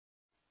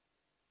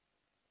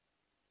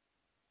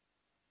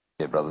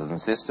Dear brothers and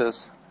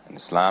sisters in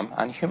Islam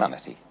and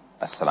humanity,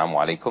 Assalamu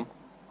alaikum.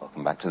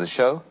 Welcome back to the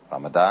show,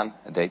 Ramadan,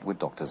 a date with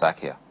Dr.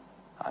 Zakir.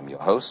 I'm your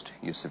host,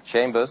 Yusuf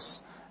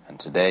Chambers, and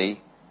today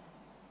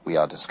we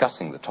are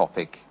discussing the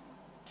topic,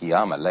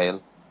 Qiyam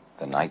al-Layl,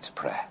 the night's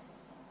prayer.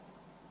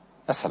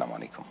 Assalamu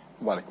alaikum.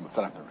 Wa alaikum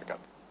assalam wa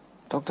barakatuh.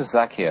 Dr.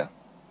 Zakir,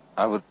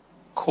 I would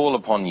call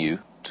upon you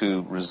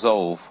to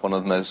resolve one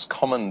of the most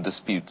common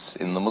disputes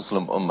in the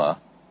Muslim Ummah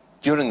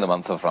during the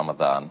month of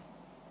Ramadan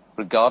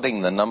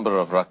regarding the number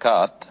of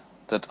rakat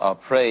that are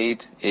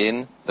prayed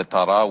in the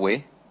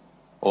Taraweeh,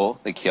 or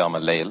the Qiyam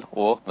al-Layl,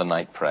 or the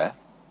night prayer.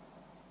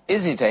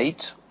 Is it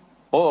 8,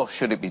 or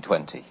should it be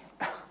 20?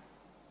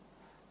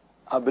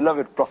 Our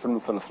beloved Prophet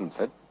MUHAMMED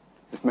said,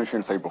 it's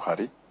mentioned in Sahih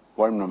Bukhari,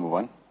 volume number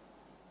 1,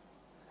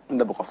 in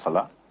the book of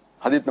Salah,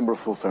 hadith number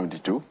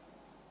 472,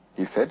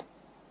 he said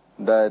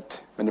that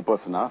when a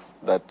person asks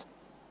that,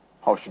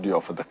 how should you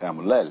offer the Qiyam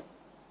al-Layl?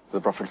 The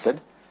Prophet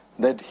said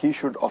that he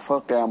should offer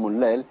Qiyam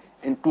al-Layl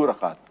in 2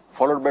 rakat,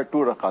 followed by 2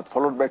 rakat,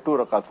 followed by 2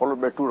 rakat, followed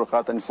by 2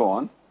 rakat, and so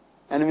on.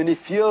 And when he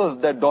fears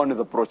that dawn is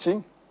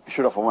approaching, he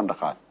should offer 1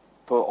 rakat.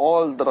 So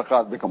all the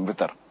rakat become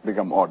witr,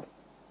 become odd.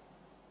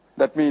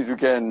 That means you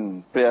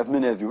can pray as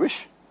many as you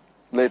wish.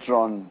 Later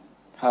on,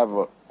 have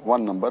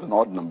one number, an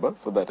odd number,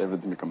 so that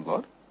everything becomes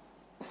odd.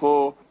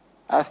 So,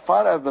 as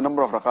far as the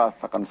number of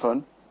rakats are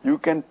concerned, you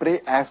can pray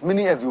as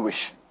many as you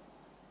wish.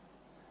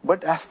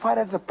 But as far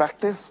as the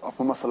practice of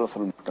Muhammad Sallallahu Alaihi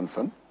Wasallam is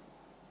concerned,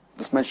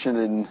 it's mentioned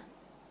in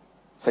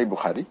Sahih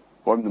Bukhari,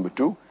 volume number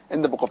 2,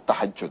 in the book of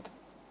Tahajjud,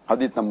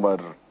 hadith number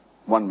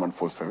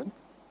 1147,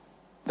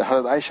 that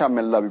Hazrat Aisha,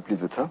 may Allah be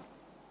pleased with her,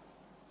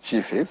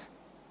 she says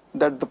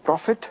that the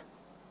Prophet,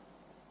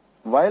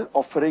 while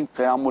offering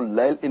Qiyamul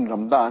Layl in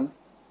Ramadan,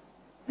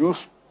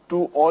 used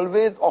to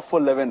always offer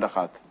 11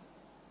 rakat,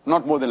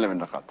 not more than 11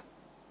 rakat.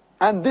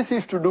 And this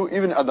is to do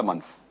even other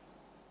months.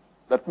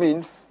 That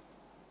means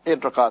 8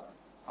 rakat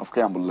of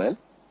Qiyamul Layl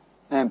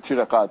and 3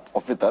 rakat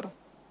of Witr.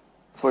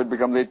 So it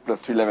becomes 8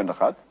 plus 3, 11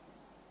 rakat.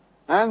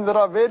 And there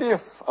are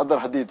various other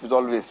hadith which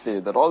always say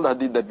that all the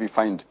hadith that we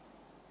find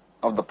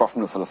of the Prophet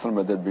ﷺ,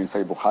 whether it be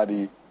Sahih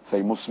Bukhari,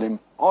 Sahih Muslim,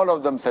 all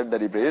of them said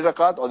that he prayed 8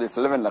 rakat or this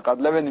 11 rakat.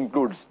 11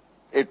 includes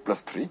 8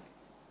 plus 3.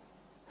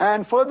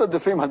 And further, the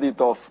same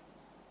hadith of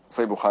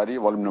Sahih Bukhari,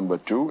 volume number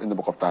 2, in the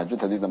book of Tahajjud,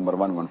 hadith number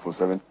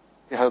 1147,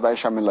 Hazrat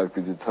Aisha, may Allah be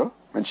pleased with her,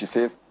 when she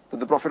says that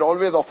the Prophet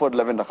always offered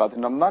 11 rakat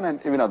in Ramadan and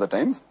even other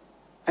times.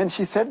 And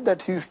she said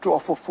that he used to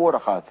offer 4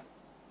 rakat.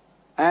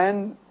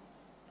 And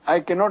I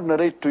cannot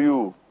narrate to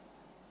you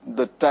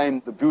the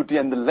time, the beauty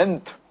and the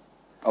length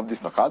of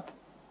this rakat.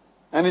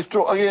 And it's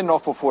to again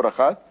offer 4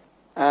 rakat.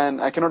 And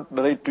I cannot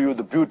narrate to you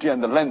the beauty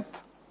and the length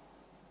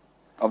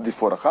of these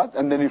 4 rakat.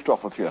 And then he used to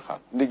offer 3 rakat,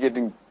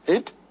 indicating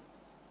 8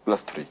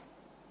 plus 3.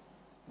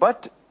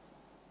 But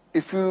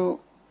if you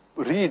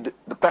read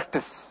the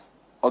practice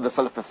of the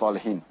Salaf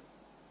Salihin,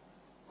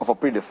 of our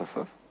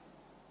predecessors,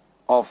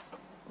 of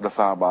the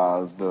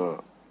Sahabas, the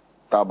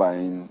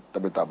Tabain,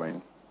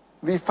 Tabi-Tabain,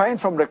 we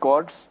find from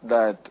records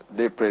that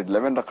they prayed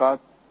 11 rakat,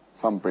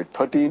 some prayed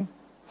 13,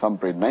 some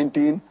prayed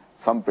 19,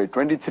 some prayed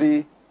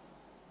 23,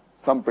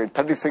 some prayed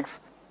 36,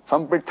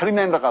 some prayed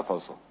 39 rakats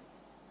also.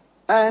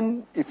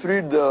 And if you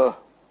read the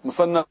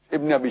Musannaf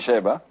Ibn Abi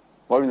Shayba,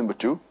 volume number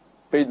 2,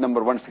 page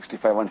number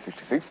 165,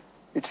 166,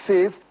 it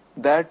says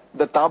that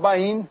the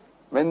Tabain,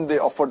 when they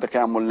offered the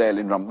Qiyamul Layl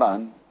in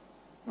Ramadan,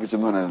 which is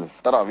known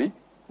as Taraweeh,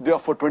 they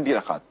offered 20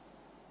 rakat.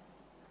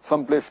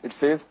 Some place it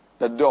says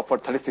that they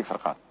offered 36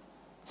 rakat.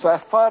 So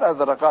as far as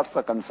the rakats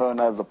are concerned,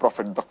 as the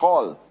Prophet, the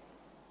call,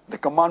 the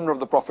commandment of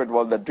the Prophet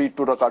was that read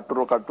 2 rakat, 2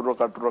 rakat, 2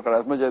 rakat, 2 rakat,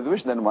 as much as you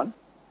wish, then 1.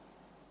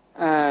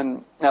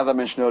 And as I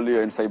mentioned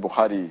earlier in Sahih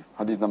Bukhari,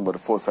 hadith number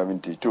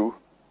 472,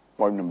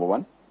 volume number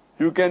 1,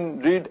 you can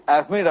read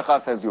as many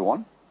rakats as you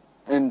want,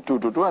 in 2,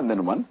 2, 2, and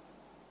then 1.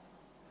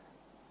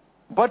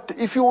 But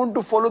if you want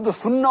to follow the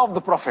sunnah of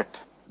the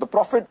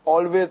Prophet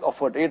always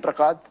offered 8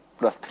 rakat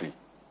plus 3.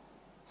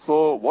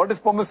 So what is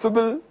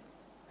permissible?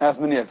 As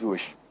many as you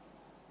wish.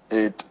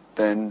 8,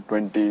 10,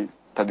 20,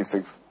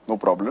 36, no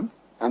problem.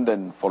 And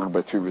then followed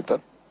by 3 witr.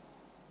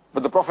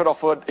 But the Prophet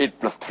offered 8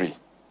 plus 3,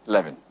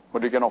 11.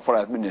 But you can offer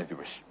as many as you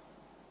wish.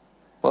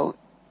 Well,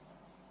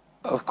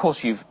 of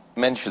course you've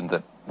mentioned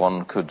that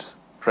one could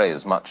pray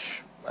as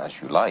much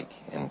as you like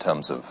in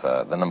terms of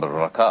the number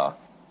of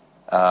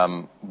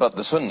rakah. But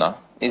the sunnah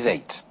is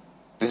 8.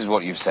 This is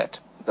what you've said.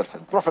 That's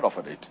it. Prophet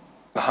offered 8.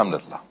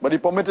 Alhamdulillah. But he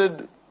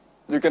permitted,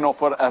 you can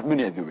offer as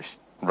many as you wish.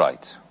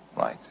 Right,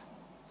 right.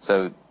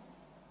 So,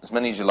 as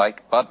many as you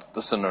like, but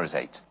the sunnah is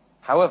 8.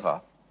 However,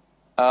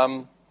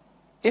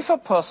 if a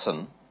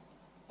person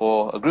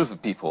or a group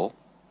of people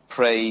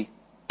pray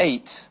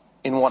 8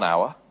 in 1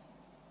 hour,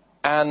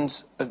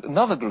 and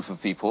another group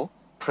of people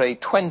pray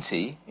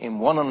 20 in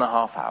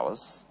 1.5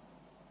 hours,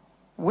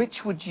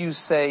 which would you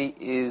say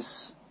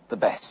is the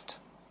best?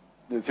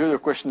 Here your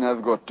question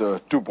has got 2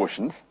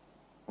 portions.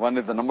 One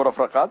is the number of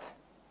rakat,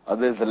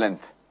 other is the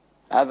length.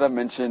 As I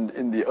mentioned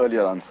in the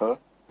earlier answer,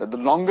 that the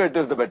longer it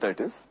is, the better it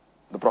is.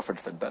 The Prophet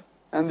said that.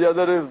 And the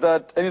other is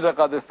that any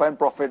rakat is fine,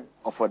 Prophet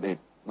offered 8.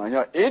 Now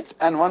here 8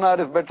 and 1 hour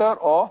is better,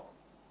 or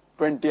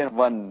 20 and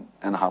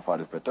 1.5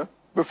 hour is better.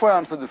 Before I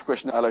answer this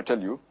question, I'll tell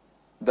you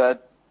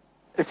that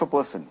if a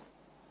person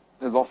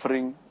is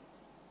offering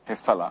his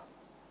salah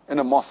in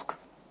a mosque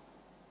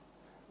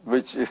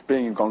which is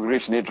praying in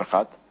congregation 8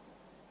 rakat,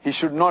 he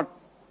should not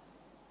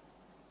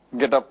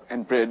get up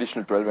and pray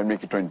additional 12 and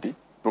make it 20,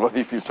 because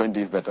he feels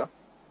 20 is better.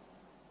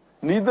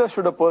 Neither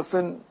should a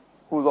person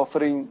who is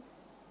offering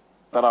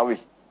Taraweeh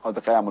or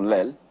the Qiyamul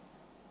Layl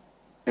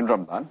in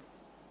Ramadan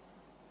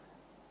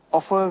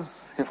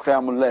offers his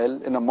Qiyamul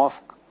Layl in a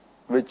mosque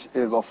which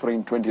is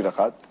offering 20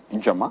 rakat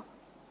in Jama.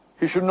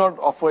 He should not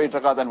offer 8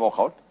 rakat and walk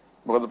out,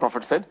 because the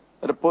Prophet said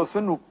that a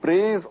person who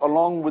prays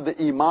along with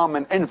the Imam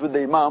and ends with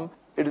the Imam,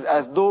 it is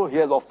as though he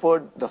has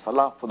offered the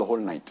Salah for the whole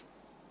night.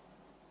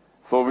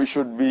 So we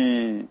should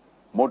be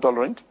more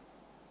tolerant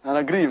and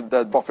agree that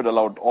the Prophet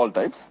allowed all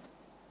types.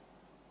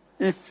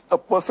 If a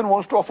person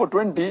wants to offer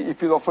 20,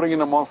 if he's offering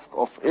in a mosque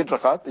of 8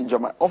 rakat in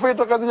Jamaat, of 8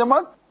 rakat in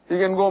Jamaat, he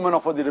can go home and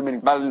offer the remaining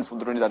balance of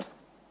the 20, that's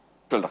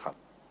 12 rakat.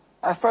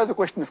 As far as the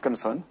question is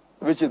concerned,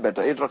 which is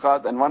better, 8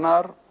 rakat and 1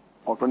 hour,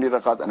 or 20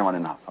 rakat and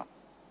 1.5 hour?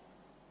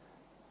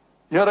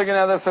 Here again,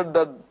 as I said,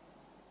 that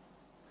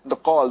the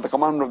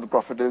commandment of the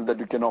Prophet is that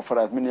you can offer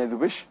as many as you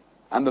wish,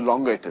 and the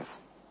longer it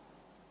is.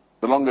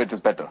 The longer it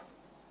is better.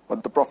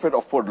 But the Prophet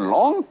offered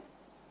long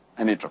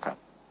and 8 rakat.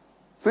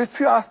 So if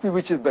you ask me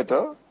which is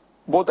better,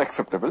 both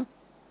acceptable,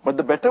 but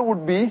the better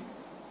would be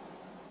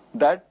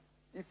that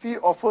if he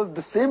offers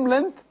the same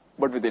length,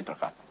 but with 8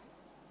 rakat.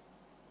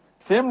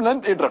 Same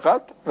length, 8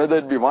 rakat, whether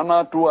it be 1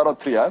 hour, 2 hour, or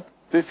 3 hours.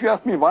 So if you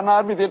ask me 1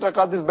 hour with 8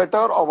 rakat is better,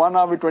 or 1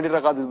 hour with 20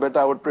 rakat is better,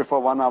 I would prefer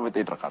 1 hour with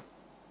 8 rakat.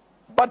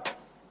 But,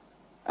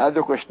 as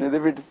the question is,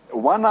 if it's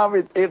 1 hour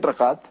with 8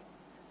 rakat,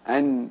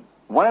 and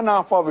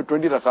 1.5 hour with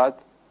 20 rakat,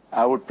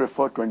 I would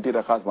prefer 20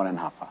 rakat, 1.5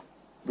 hour.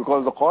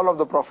 Because the call of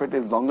the Prophet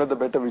is longer the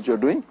better which you're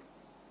doing.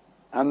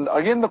 And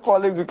again the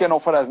call is you can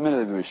offer as many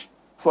as you wish.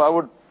 So I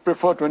would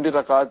prefer 20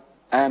 rakat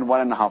and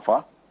 1.5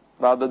 hour,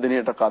 rather than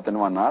 8 rakat and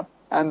 1 hour.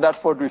 And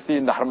that's what we see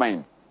in the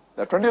Harmain.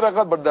 They're 20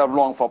 rakat, but they are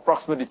long for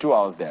approximately 2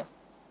 hours there.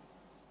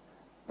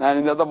 And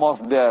in the other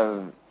mosque, they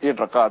are 8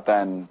 rakat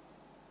and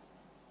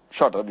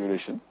shorter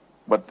duration.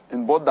 But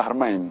in both the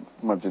Harmain,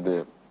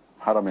 Masjid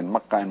Haram in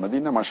Makkah and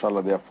Medina,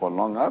 mashallah, they are for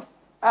long hours.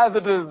 As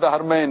it is the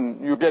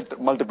Harmain, you get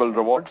multiple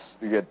rewards.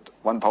 You get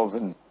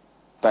 1,000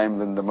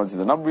 times in the Masjid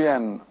al-Nabawi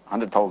and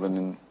 100,000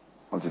 in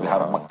Masjid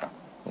Haram Makkah.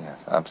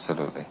 Yes,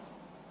 absolutely.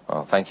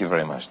 Well, thank you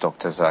very much,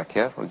 Dr.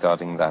 Zakir,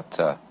 regarding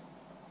that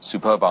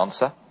superb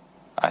answer.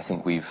 I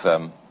think we've,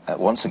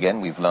 once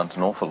again, we've learnt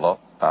an awful lot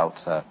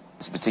about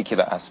this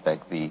particular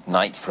aspect, the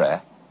night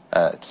prayer,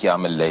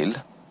 Qiyam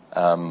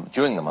al-Layl,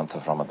 during the month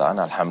of Ramadan,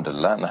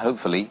 alhamdulillah, and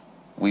hopefully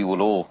we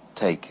will all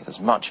take as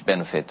much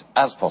benefit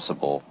as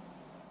possible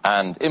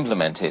and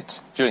implement it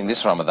during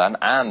this Ramadan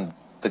and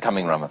the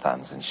coming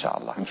Ramadans,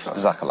 inshallah.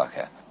 Jazakallah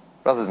khair.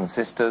 Brothers and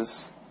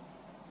sisters,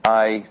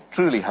 I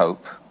truly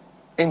hope,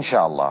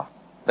 inshallah,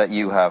 that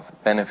you have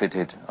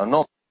benefited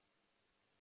enormously.